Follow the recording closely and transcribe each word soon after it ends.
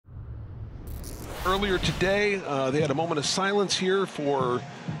Earlier today, they had a moment of silence here for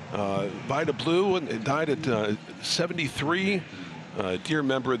Vida Blue, and it died at 73. Dear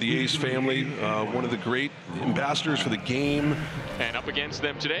member of the A's family, one of the great ambassadors for the game. And up against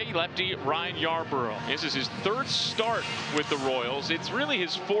them today, lefty Ryan Yarbrough. This is his third start with the Royals. It's really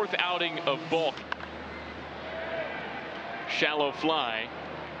his fourth outing of bulk. Shallow fly.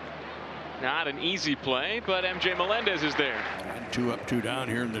 Not an easy play, but MJ Melendez is there. And 2 up, 2 down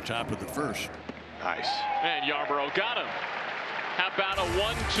here in the top of the first. Nice. And Yarbrough got him. How about a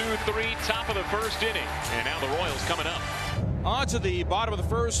 1-2-3 top of the first inning? And now the Royals coming up. On to the bottom of the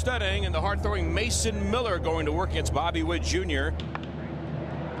first inning, and the hard-throwing Mason Miller going to work against Bobby Witt Jr.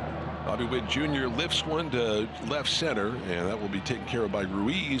 Bobby Witt Jr. lifts one to left center, and that will be taken care of by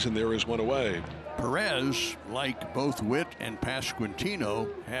Ruiz, and there is one away. Perez, like both Witt and Pasquantino,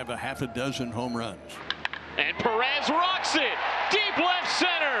 have a half a dozen home runs. And Perez rocks it. Deep left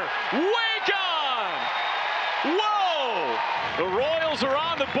center. Way gone. Whoa! The Royals are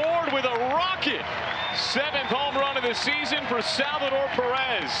on the board with a rocket. 7th home run of the season for Salvador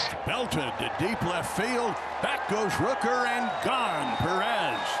Perez. Belted to deep left field. Back goes Rooker and gone.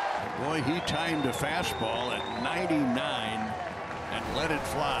 Perez. Boy, he timed a fastball at 99 and let it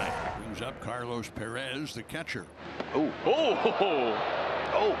fly. Brings up Carlos Perez, the catcher. Oh.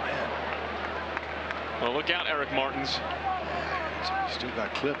 Oh, man. Well, look out, Eric Martins. He still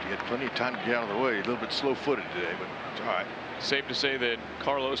got clipped. He had plenty of time to get out of the way. A little bit slow-footed today, but it's all right. Safe to say that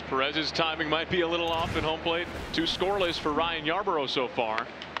Carlos Perez's timing might be a little off at home plate. 2 scoreless for Ryan Yarbrough so far.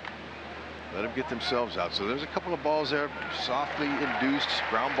 Let them get themselves out. So there's a couple of balls there, softly induced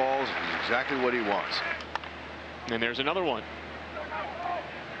ground balls. Is exactly what he wants. And there's another one.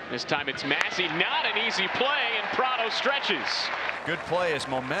 This time it's Massey. Not an easy play, and Prado stretches. Good play as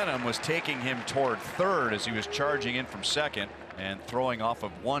momentum was taking him toward third as he was charging in from second and throwing off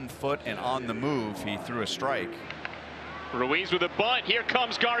of 1 foot, and on the move he threw a strike. Ruiz with a bunt. Here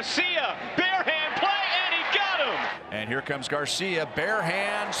comes Garcia. Bare hand play, and he got him. And here comes Garcia. Bare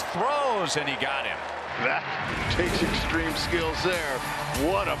hands, throws, and he got him. That takes extreme skills there.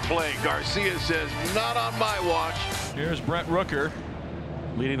 What a play. Garcia says, not on my watch. Here's Brent Rooker,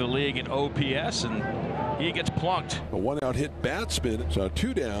 leading the league in OPS, and he gets plunked. A 1-out hit batsman, so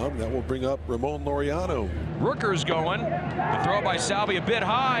 2 down. That will bring up Ramon Laureano. Rooker's going. The throw by Salvi a bit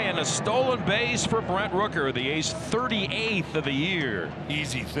high, and a stolen base for Brent Rooker, the A's 38th of the year.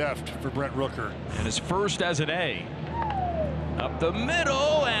 Easy theft for Brent Rooker. And his first as an A. Up the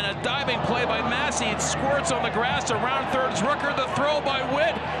middle, and a diving play by Massey. It squirts on the grass around third is Rooker. The throw by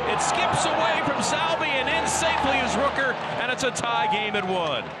Witt. It skips away from Salvi, and in safely is Rooker, and it's a tie game at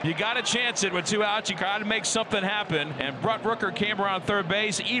 1. You got to chance it with 2 outs. You got to make something happen, and Brent Rooker came around third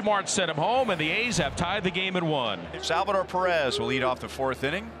base. Emart sent him home, and the A's have tied the game at 1. Salvador Perez will lead off the 4th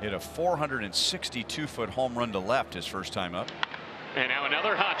inning. Hit a 462-foot home run to left his first time up. And now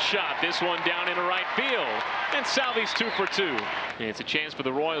another hot shot. This one down into right field. And Salvi's 2 for 2. And it's a chance for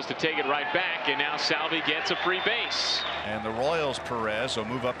the Royals to take it right back. And now Salvi gets a free base. And the Royals, Perez, will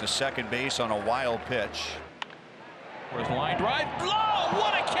move up to second base on a wild pitch. Where's the line drive? Blow!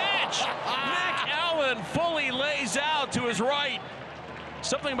 What a catch! Nick Allen fully lays out to his right.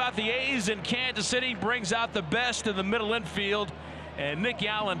 Something about the A's in Kansas City brings out the best in the middle infield. And Nick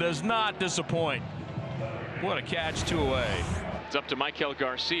Allen does not disappoint. What a catch, 2 away. It's up to Michael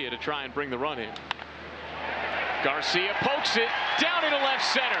Garcia to try and bring the run in. Garcia pokes it down into left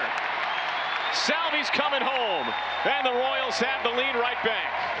center. Salvi's coming home, and the Royals have the lead right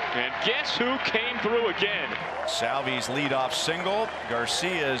back. And guess who came through again? Salvi's leadoff single,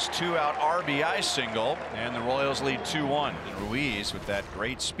 Garcia's 2-out RBI single, and the Royals lead 2-1. Ruiz, with that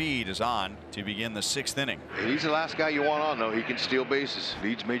great speed, is on to begin the 6th inning. He's the last guy you want on, though. He can steal bases.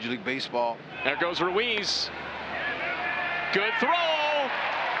 Leads Major League Baseball. There goes Ruiz. Good throw.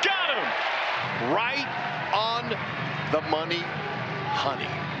 Got him. Right on the money, honey.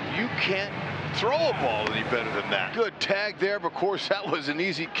 You can't throw a ball any better than that. Good tag there, but of course that was an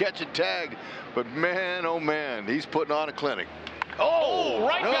easy catch and tag. But man, oh man, he's putting on a clinic. Oh,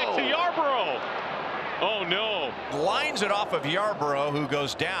 right back to Yarbrough. Oh no. Lines it off of Yarbrough, who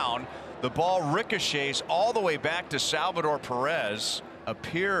goes down. The ball ricochets all the way back to Salvador Perez.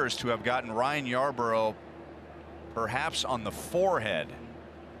 Appears to have gotten Ryan Yarbrough perhaps on the forehead,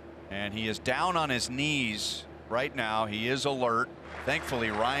 and he is down on his knees right now. He is alert.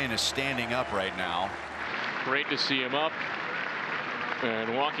 Thankfully, Ryan is standing up right now. Great to see him up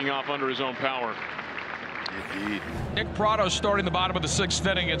and walking off under his own power. Indeed. Nick Prado starting the bottom of the 6th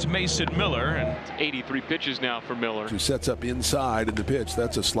inning against Mason Miller. And it's 83 pitches now for Miller. Who sets up inside in the pitch.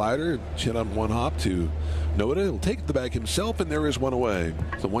 That's a slider. Chin on 1 hop to Noda. He'll take the bag himself, and there is one away.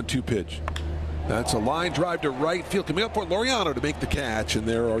 It's a 1-2 pitch. That's a line drive to right field. Coming up for Laureano to make the catch, and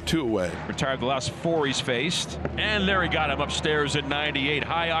there are 2 away. Retired the last 4 he's faced. And there he got him upstairs at 98.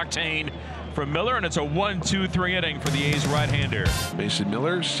 High octane from Miller, and it's a 1-2-3 inning for the A's right-hander. Mason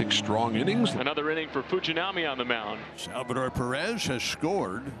Miller, 6 strong innings. Another inning for Fujinami on the mound. Salvador Perez has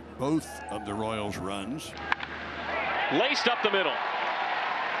scored both of the Royals' runs. Laced up the middle.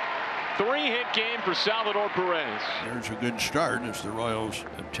 3-hit game for Salvador Perez. There's a good start as the Royals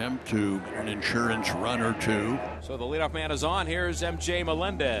attempt to an insurance run or 2. So the leadoff man is on. Here's MJ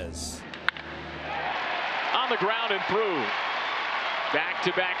Melendez. On the ground and through.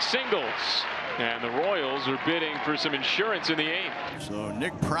 Back-to-back singles. And the Royals are bidding for some insurance in the 8th. So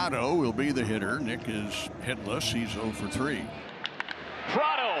Nick Prado will be the hitter. Nick is hitless. He's 0 for 3.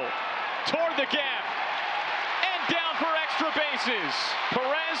 Prado toward the gap. And down for extra bases.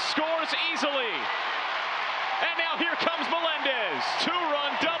 Perez scores easily. And now here comes Melendez.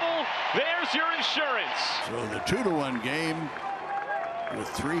 2-run double. There's your insurance. So the 2-1 game with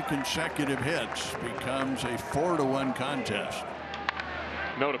 3 consecutive hits becomes a 4-1 contest.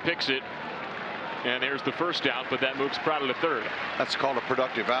 Noda picks it. And there's the first out, but that moves Prado to third. That's called a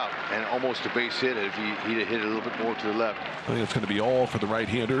productive out and almost a base hit if he'd have hit it a little bit more to the left. I think it's going to be all for the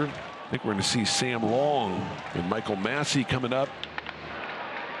right-hander. I think we're going to see Sam Long and Michael Massey coming up.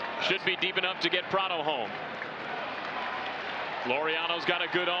 Should be deep enough to get Prado home. Laureano's got a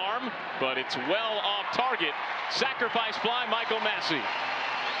good arm, but it's well off target. Sacrifice fly, Michael Massey.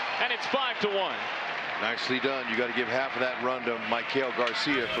 And it's 5-1. Nicely done. You got to give half of that run to Michael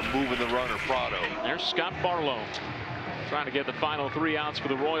Garcia for moving the runner, Prado. There's Scott Barlow trying to get the final 3 outs for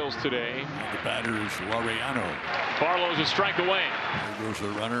the Royals today. The batter is Laureano. Barlow's a strike away. There goes the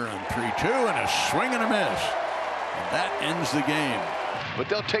runner on 3-2 and a swing and a miss. And that ends the game. But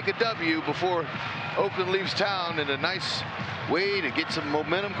they'll take a W before Oakland leaves town, and a nice way to get some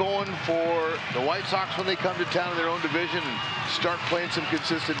momentum going for the White Sox when they come to town in their own division and start playing some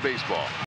consistent baseball.